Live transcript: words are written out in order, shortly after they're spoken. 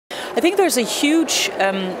I think there's a huge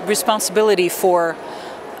responsibility for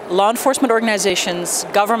law enforcement organizations,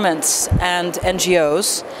 governments, and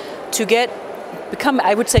NGOs to become,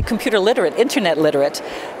 I would say, computer literate, internet literate.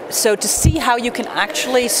 So to see how you can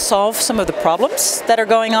actually solve some of the problems that are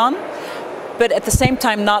going on, but at the same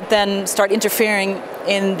time not then start interfering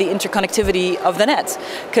in the interconnectivity of the net.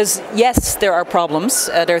 Because yes, there are problems,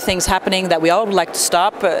 there are things happening that we all would like to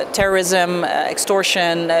stop, terrorism,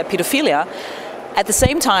 extortion, pedophilia. At the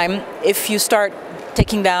same time, if you start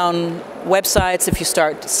taking down websites, if you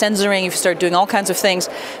start censoring, if you start doing all kinds of things,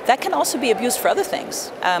 that can also be abused for other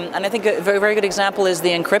things. And I think a very, very good example is the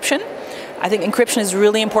encryption. I think encryption is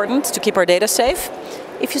really important to keep our data safe.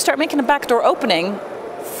 If you start making a backdoor opening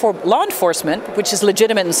for law enforcement, which is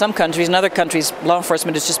legitimate in some countries, in other countries law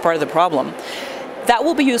enforcement is just part of the problem, that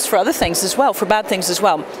will be used for other things as well, for bad things as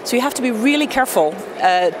well. So you have to be really careful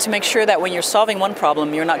to make sure that when you're solving one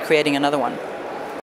problem, you're not creating another one.